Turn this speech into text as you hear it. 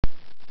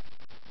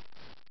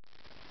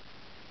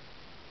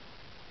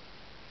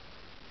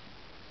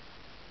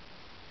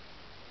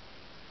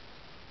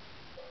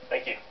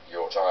you.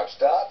 Your time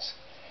starts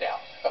now.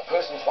 A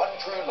person's one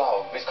true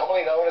love is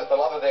commonly known as the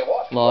love of their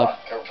what? Life.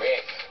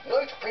 Correct.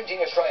 Note Printing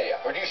Australia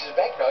produces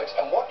banknotes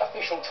and what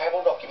official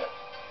travel document?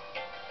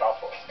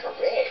 Passport.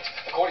 Correct.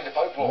 According to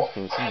folklore,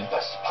 Passport, yeah.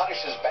 Krampus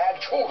punishes bad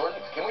children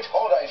in which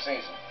holiday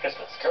season?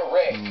 Christmas.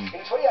 Correct. In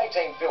the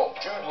 2018 film,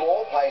 Jude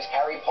Law plays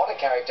Harry Potter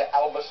character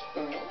Albus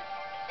who?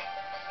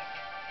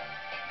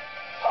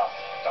 Pass.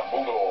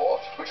 Dumbledore.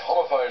 Which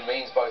homophone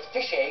means both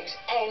fish eggs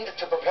and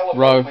to propel a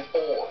Row. boat with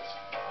oars?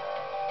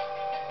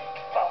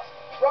 Pass.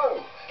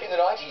 Row. In the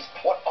 90s,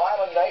 what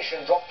island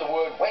nation dropped the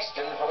word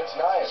Western from its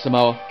name?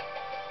 Samoa.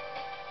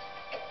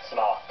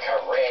 Samoa.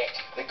 Correct.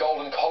 The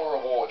Golden Collar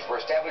Awards were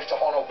established to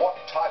honour what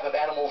type of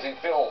animals in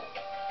film?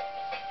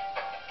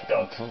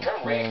 Dogs.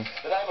 Correct.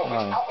 The name of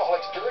which No.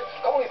 alcoholic spirit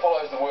commonly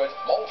follows the words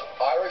malt,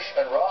 Irish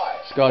and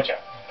rye? Scotch. Gotcha.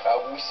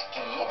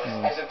 Whiskey.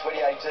 As of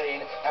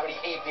 2018, how many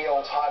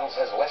EPL titles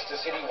has Leicester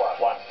City won?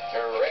 1.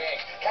 Correct.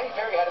 Katy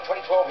Perry had a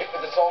 2012 hit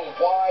with the song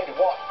Wide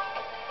What?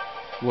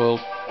 World.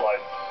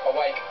 Load.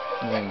 Awake.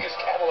 Angus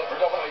cattle are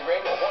predominantly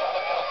red or what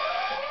other colour?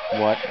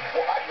 What?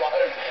 White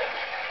load.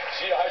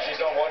 She knows she's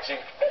not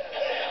watching.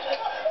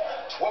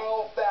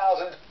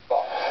 12,000.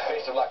 Oh,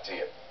 best of luck to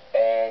you.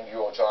 And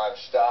your time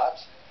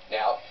starts.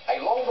 Now, a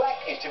long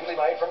black is typically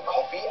made from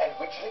coffee and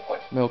which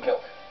liquid? Milk.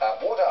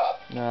 Water.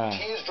 Ah.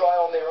 Tears Dry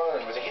on Their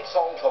Own was a hit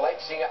song for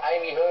late singer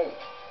Amy who?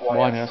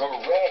 Winehouse.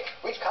 Correct.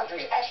 Which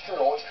country's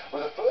astronauts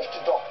were the first to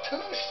dock 2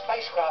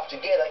 spacecraft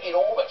together in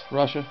orbit?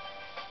 Russia.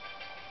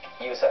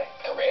 USA.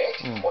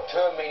 Correct. What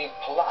term meaning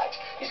polite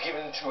is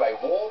given to a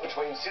war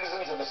between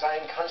citizens of the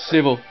same country?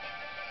 Civil.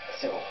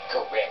 Civil.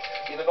 Correct.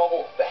 In the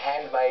novel The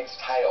Handmaid's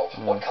Tale,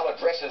 what colour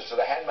dresses do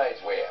the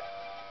handmaids wear?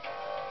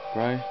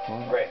 Grey.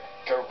 White. Red.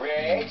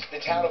 Correct. The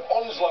town of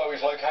Onslow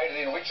is located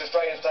in which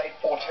Australian state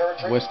or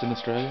territory? Western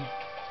Australia.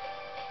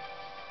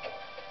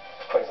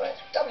 Queensland.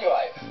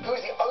 WA. Who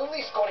is the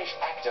only Scottish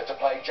actor to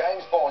play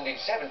James Bond in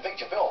 7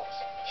 feature films?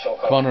 Sean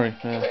Connery. Connery.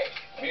 Yeah. Correct.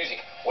 Music.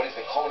 What is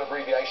the common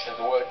abbreviation of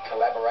the word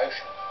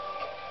collaboration?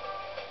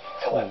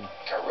 Collab.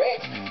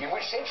 Correct. In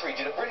which century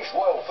did a British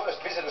royal first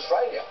visit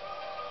Australia?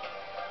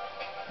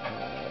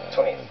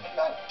 20th.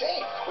 No,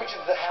 dang. Which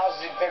of the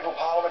houses in federal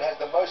parliament has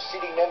the most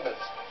sitting members?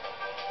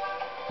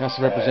 House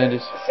of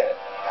Representatives. The Senate.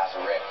 House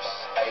of Reps.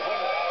 A win.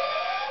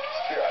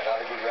 Spiro,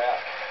 another good round.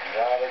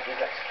 Another good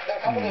round. There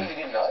are a couple of things you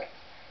didn't know.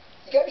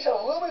 You gave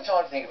yourself a little bit of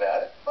time to think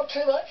about it. Not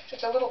too much,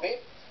 just a little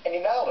bit. And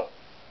you nailed them.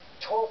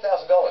 $12,000.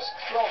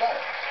 Well done.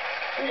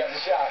 Who goes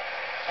the shark?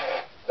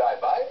 No,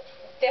 babe.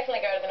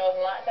 Definitely go to the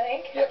Northern Lights, I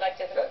think. Yep. I'd like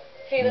to Okay.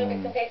 a few little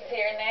bits and pieces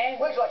here and there.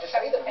 Where'd you like to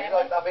see them? You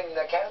Family. like up in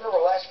Canada or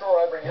Alaska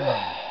or over in Europe?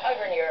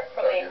 Over in Europe,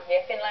 probably. Over in Europe.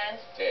 Yeah, Finland.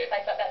 Yeah.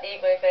 Place like that, the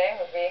igloos there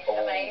would be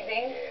Oh,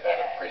 amazing. Yeah, they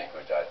look pretty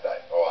good, don't they?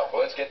 All right,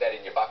 well, let's get that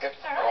in your bucket.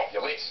 All right. Off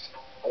your list.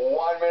 1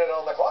 minute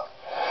on the clock.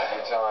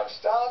 Your time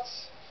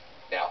starts.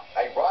 Now,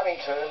 a rhyming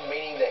term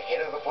meaning the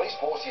head of the police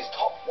force is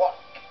top what?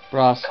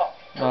 Brass. Cop.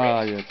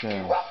 Ah, Correct.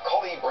 yeah. The rough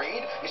collie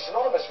breed is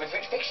synonymous with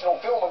which fictional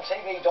film and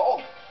TV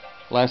dog?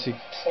 Lassie.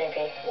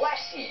 Snoopy.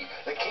 Lassie.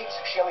 The Keats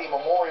Shelley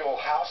Memorial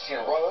House in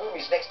Rome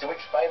is next to which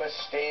famous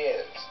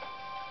stairs?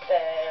 The...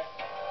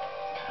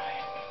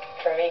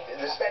 Trevi.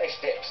 The Spanish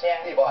Steps.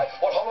 Yeah. Nearby.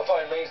 What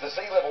homophone means the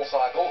sea level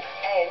cycle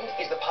and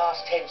is the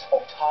past tense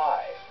of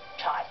tide?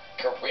 Tide.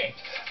 Correct.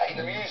 In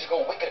the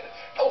musical Wicked,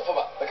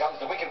 Elphaba becomes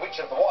the Wicked Witch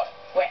of the what?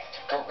 West.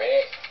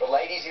 Correct. The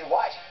Ladies in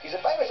White is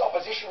a famous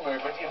opposition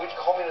movement in which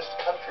communist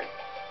country?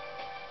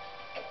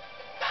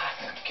 Pass.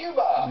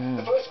 Cuba.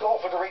 The first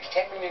golfer to reach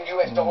 $10 million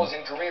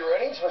in career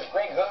earnings was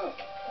Greg who?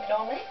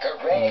 Norman.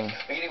 Correct.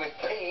 Beginning with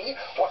P,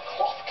 what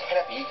cloth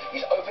canopy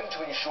is open to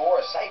ensure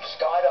a safe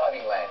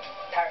skydiving landing?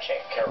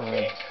 Parachute.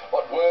 Correct.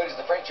 What word is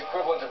the French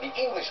equivalent of the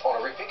English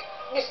honorific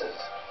Mrs.?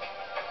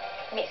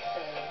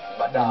 Mrs.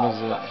 Madame.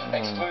 Madame.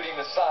 Excluding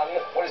the sun,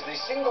 what is the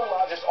single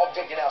largest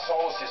object in our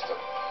solar system?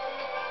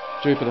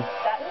 Jupiter.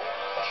 Saturn.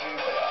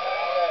 Jupiter.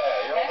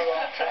 Yeah, you're on the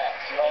right track.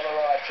 You're on the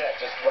right track.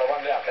 Just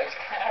one down, thanks.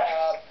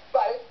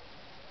 Babe,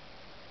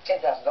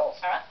 $10,000. All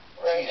right.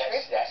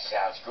 Gee, that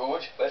sounds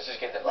good. Let's just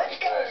get the money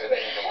first and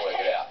then you can work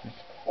it out.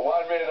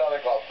 1 minute on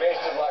the clock. Best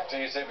of luck to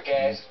you,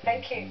 Supercars.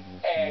 Thank you.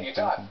 And your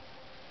time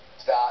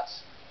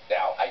starts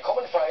now. A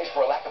common phrase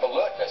for a lack of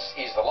alertness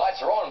is the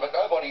lights are on, but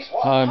nobody's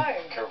what? Home.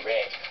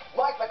 Correct.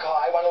 Mike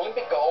Mackay won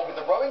Olympic gold with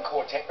the rowing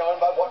quartet known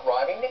by what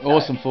rhyming nickname?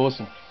 Awesome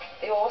foursome.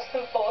 The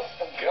awesome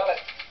foursome. Got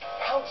it.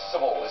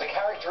 Pouncible is a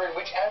character in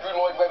which Andrew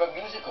Lloyd Webber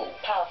musical?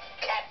 Pass.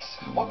 Cats.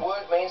 What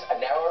word means a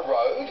narrow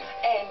road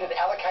and an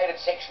allocated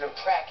section of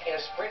track in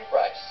a sprint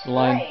race?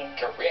 Lane.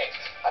 Correct.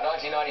 A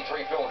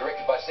 1993 film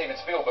directed by Steven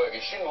Spielberg is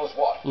Schindler's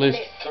what?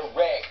 List.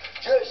 Correct.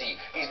 Jersey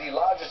is the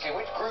largest in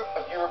which group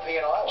of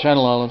European islands?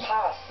 Channel Islands.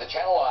 Pass. The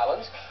Channel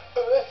Islands.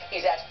 Earth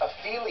is at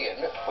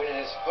aphelion when it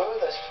is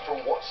furthest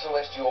from what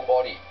celestial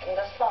body?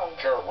 The sun.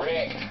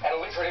 Correct. An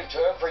alliterative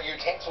term for a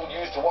utensil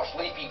used to wash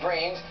leafy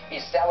greens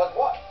is salad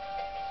what?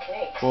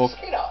 Techniques. Fork.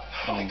 Spinner.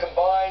 The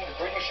combined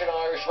British and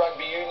Irish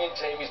rugby union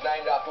team is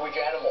named after which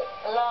animal?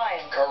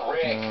 Lion.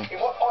 Correct. In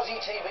what Aussie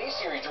TV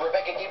series do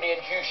Rebecca Gibney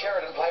and Hugh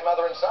Sheridan play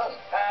mother and son?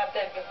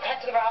 The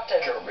Path to the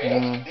Rafters.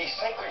 Correct. The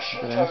sacred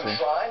Shinto answer.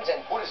 shrines and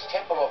Buddhist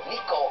temple of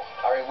Nikko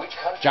are in which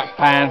country?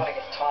 Japan. I think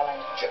it's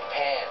Thailand.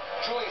 Japan.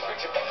 Julius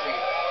Richard Petrie.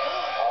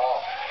 Oh.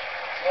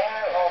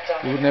 Well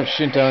done. You wouldn't have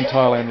Shinto in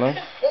Thailand, love.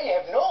 No, you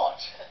have not.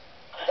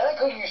 They don't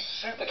call you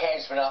super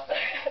cans for nothing.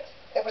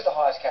 That was the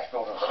highest cash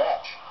builder of the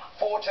match.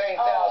 $14,000.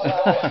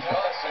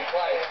 Nicely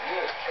played.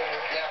 Good.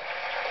 Now,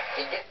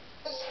 you get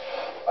this.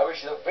 I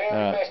wish you the very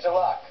Alright. best of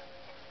luck.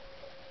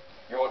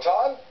 Your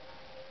time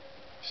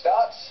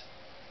starts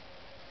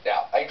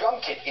now. A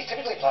drum kit is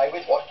typically played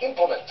with what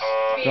implement?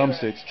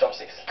 Drumsticks.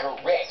 Drumsticks.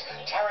 Correct.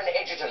 Taron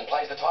Egerton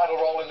plays the title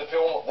role in the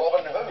film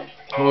Robin Hood.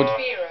 Hood.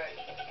 Spiro.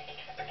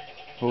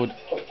 Hood.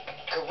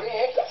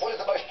 Correct. What is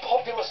the most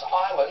populous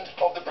island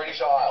of the British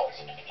Isles?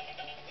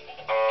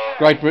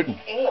 Great Britain.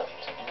 England.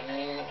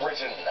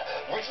 Britain.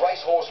 Which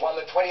racehorse won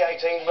the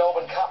 2018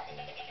 Melbourne Cup?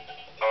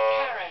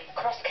 Karen.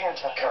 Cross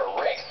counter.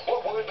 Correct.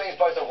 What word means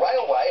both a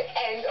railway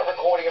and a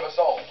recording of a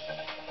song?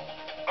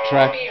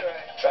 Track. Spiro.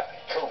 Track.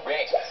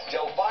 Correct.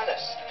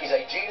 Delphinus is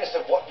a genus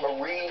of what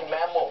marine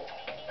mammal?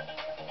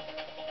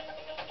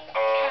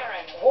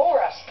 Karen.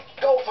 Walrus.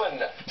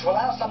 Dolphin. To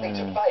allow something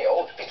to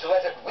fail is to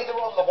let it wither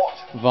on the what?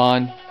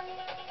 Vine.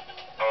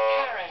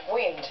 Karen.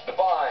 Wind. The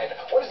vine.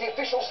 What is the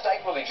official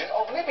state religion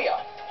of Libya?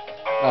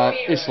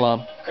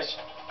 Islam.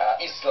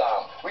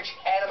 Islam. Which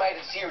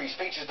animated series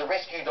features the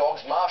rescue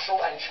dogs Marshall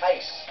and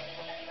Chase?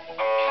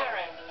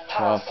 Karen.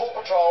 Pass. Paw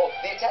Patrol.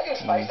 The Italian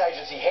Space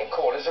Agency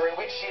headquarters are in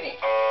which city?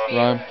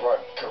 Rome.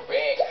 Rome.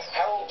 Correct.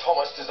 Harold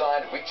Thomas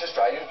designed which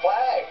Australian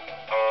flag?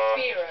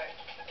 Spiro.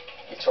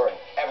 Victorian.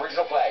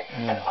 Aboriginal flag.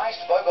 An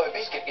iced Bobo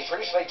biscuit is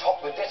traditionally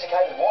topped with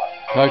desiccated what?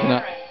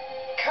 Coconut.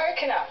 Karen.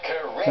 Coconut.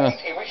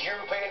 Correct. In which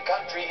European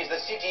country is the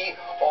city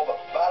of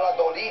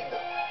Valladolid?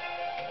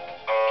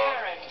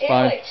 Karen.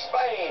 Spain. Italy.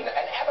 Spain.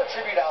 An ABBA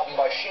tribute album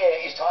by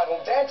Cher is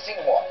titled Dancing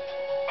What?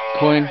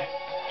 Queen.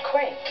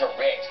 Queen.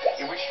 Correct.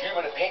 In which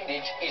human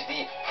appendage is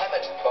the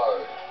hammet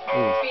bone?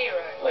 Ooh.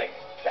 Spiro. Leg.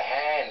 The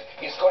hand.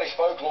 In Scottish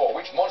folklore,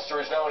 which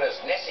monster is known as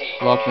Nessie?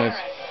 Loch Ness.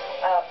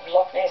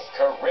 Loch Ness.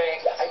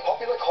 Correct. A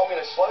popular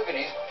communist slogan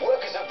is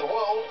Workers of the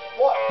World,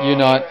 what?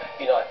 Unite.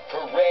 Unite.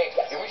 Correct.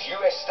 In which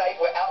US state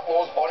were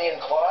outlaws Bonnie and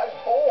Clyde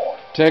born?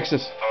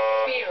 Texas.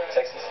 Spiro.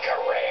 Texas.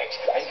 Correct.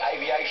 In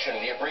aviation,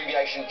 the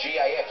abbreviation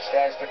GAF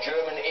stands for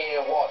German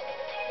Air what?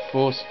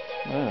 Force.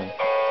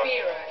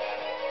 Spiro.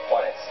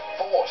 Finance.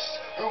 Force.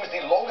 Who was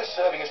the longest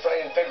serving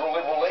Australian federal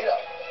Liberal leader?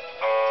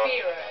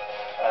 Spiro.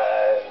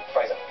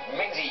 Fraser.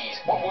 Menzies.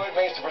 What word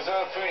means to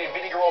preserve food in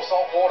vinegar or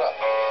salt water?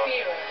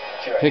 Spiro.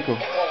 Pickle. Pickle.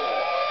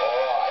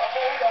 Alright.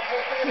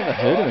 I've never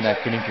heard of an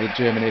acronym for the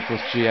German Air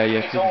Force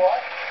GAF. It's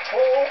alright.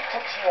 12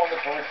 puts you on the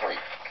periphery.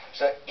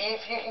 So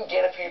if you can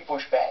get a few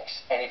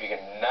pushbacks and if you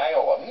can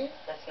nail them,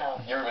 Let's know.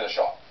 you're in with a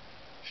shot.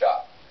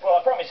 Sharp. Well,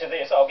 I promise you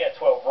this, I'll get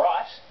 12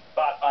 right,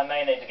 but I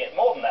may need to get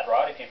more than that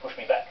right if you push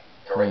me back.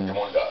 Correct,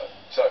 Mundo.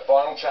 So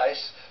final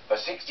chase for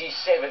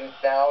 $67,000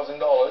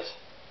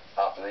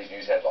 after these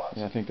news headlines.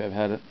 Yeah, I think they've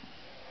had it.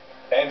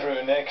 Andrew,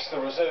 next, the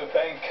Reserve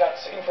Bank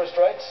cuts interest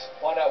rates.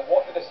 Find out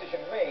what the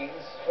decision means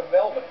for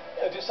Melbourne.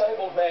 A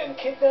disabled man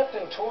kidnapped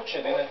and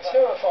tortured in a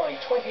terrifying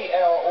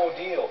 20-hour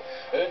ordeal.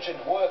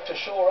 Urgent work to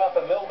shore up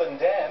a Melbourne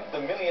dam.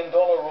 The $1 million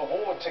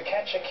reward to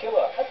catch a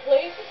killer. A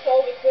police have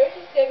solved a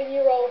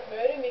 37-year-old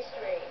murder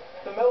mystery.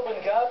 The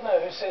Melbourne gardener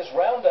who says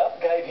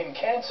Roundup gave him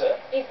cancer.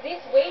 Is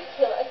this weed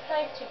killer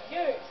safe to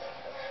use?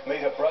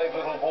 Meet a brave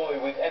little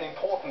boy with an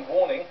important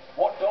warning.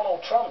 What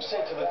Donald Trump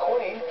said to the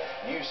Queen.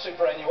 New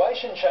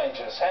superannuation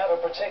changes. How to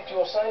protect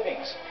your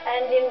savings.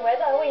 And in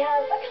weather, we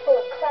have a couple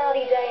of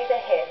cloudy days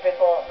ahead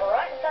before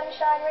bright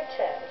sunshine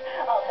returns.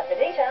 I'll have the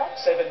details.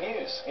 7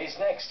 News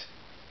is next.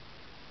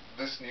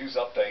 This news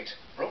update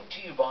brought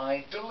to you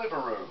by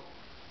Deliveroo.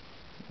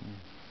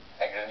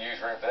 Thank you to the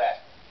newsroom for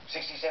that.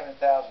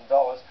 $67,000,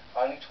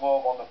 only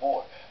 12 on the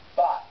board.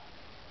 But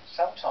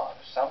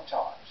sometimes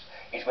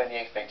is when the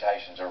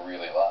expectations are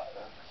really low,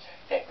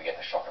 then we get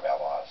the shock of our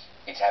lives.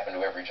 It's happened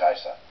to every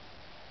chaser.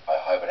 I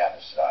hope it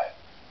happens today.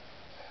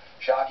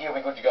 Sharky, are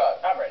we good to go?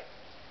 I'm ready.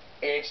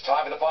 It's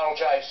time for the final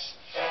chase.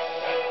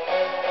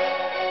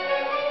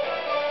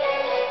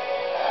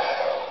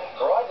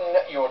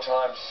 Crichton, your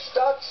time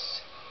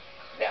starts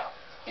now.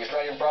 The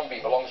Australian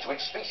Brumby belongs to which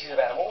species of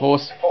animal?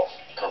 Horse. Horse.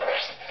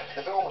 Correct.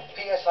 The film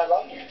P.S. I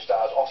Love You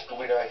stars Oscar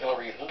winner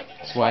Hilary who?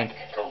 Swank.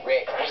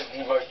 Correct. What is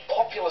the most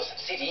populous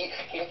city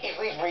in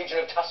Italy's region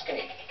of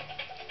Tuscany?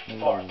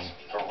 Florence.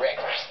 Correct.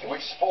 In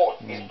which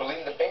sport is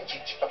Belinda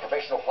Bencic a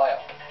professional player?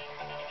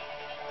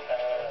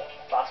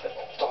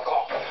 Basketball.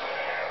 Soccer.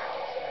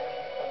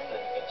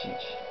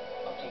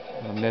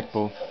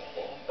 Netball.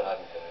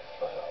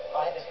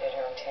 I haven't heard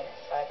her on tennis.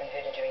 I haven't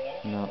heard her doing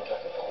anything. No.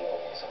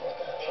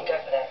 She'll go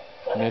for that.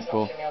 That's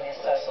Netball. not familiar,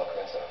 so...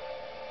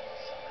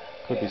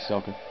 Could be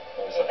soccer.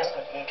 Yeah, that's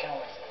good. You can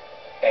always...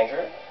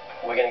 Andrew,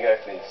 we're going to go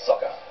for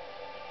soccer.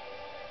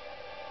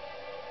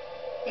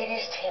 It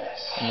is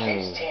tennis. Mm.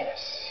 It's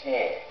tennis.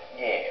 Yeah.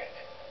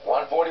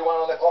 1:41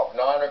 on the clock,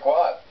 9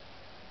 required.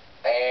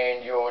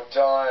 And your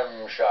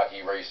time,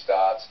 Sharky,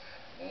 restarts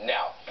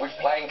now. Which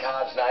playing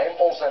card's name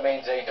also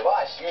means a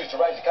device used to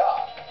raise a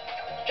car?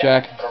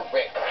 Jack.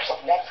 Correct.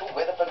 What natural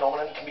weather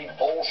phenomenon can be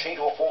ball, sheet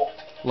or forked?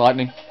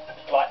 Lightning.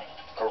 Lightning.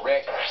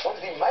 Correct. What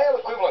is the male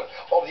equivalent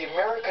of the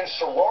American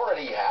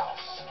sorority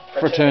house?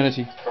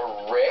 Fraternity.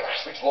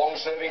 Correct. Which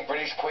long-serving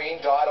British queen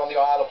died on the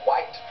Isle of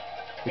Wight?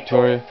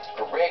 Victoria.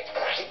 Correct.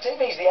 In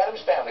TV's The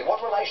Addams Family,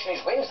 what relation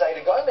is Wednesday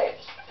to Gomez?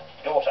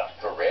 Daughter.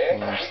 Correct.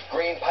 Nice. Which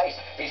green paste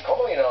is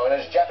commonly known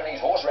as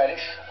Japanese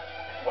horseradish?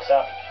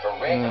 Wasabi.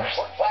 Correct. Nice.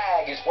 What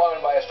flag is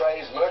flown by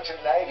Australia's merchant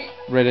navy?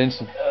 Red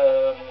ensign.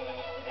 The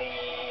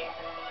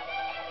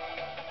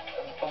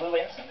blue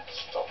ensign.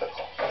 Stop the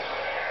clock.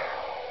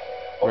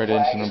 Red What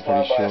flag ensign, is I'm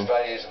pretty flown by sure.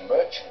 Australia's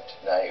merchant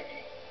navy?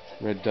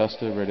 Red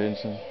duster, red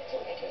ensign. She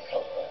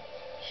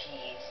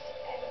is,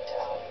 and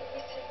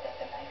you said that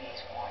the navy is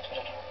white, but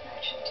I don't know if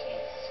merchant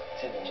is.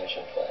 It's in the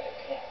merchant flag.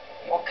 Yeah.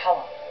 What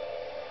colour?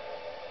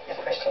 The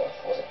What question. colour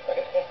was it?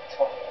 Okay. Yeah, it's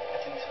white. I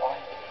think it's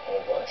white. What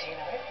was Do it? you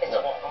know? It's No.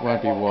 white.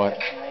 Won't be white.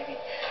 Maybe.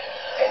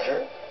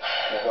 Andrew,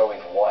 we'll go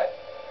with white.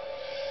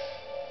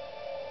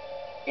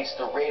 It's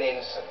the red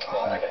ensign.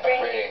 Okay.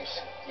 Red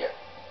ensign. Yeah.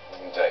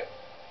 Indeed.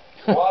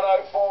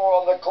 1:04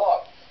 on the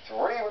clock.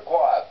 3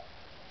 required.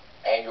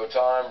 And your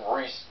time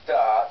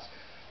restarts.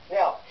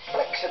 Now,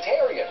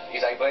 flexitarian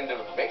is a blend of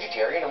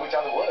vegetarian and which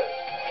other word?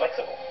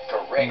 Flexible.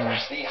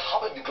 Correct. The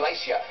Hubbard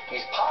Glacier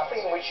is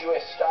partly in which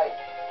US state?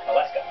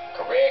 Alaska.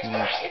 Correct.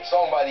 Yes. Hit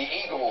song by the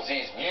Eagles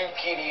is New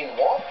Kid in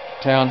what?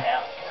 Town.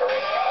 Now.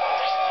 Correct.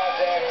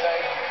 Damn,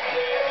 Tate.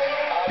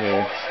 Yeah.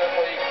 Yeah.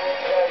 Unfortunately,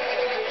 just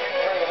digging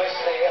through the list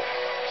there.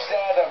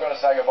 Sad, I've got to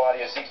say goodbye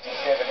to you,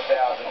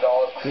 $67,000.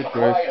 Good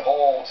grief. Great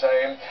haul,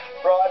 team.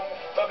 Bryden,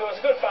 Look, it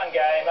was a good fun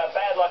game.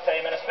 Bad luck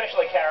team, and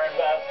especially Karen.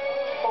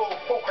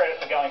 Full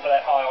credit for going for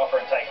that high offer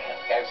and taking it.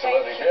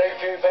 absolutely. Very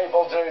few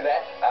people do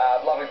that.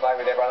 Lovely playing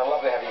with everyone.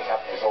 Lovely having your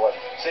company as always.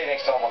 See you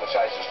next time on The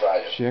Chase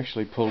Australia. She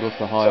actually pulled off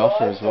the high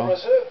offer as well. Time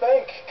for reserve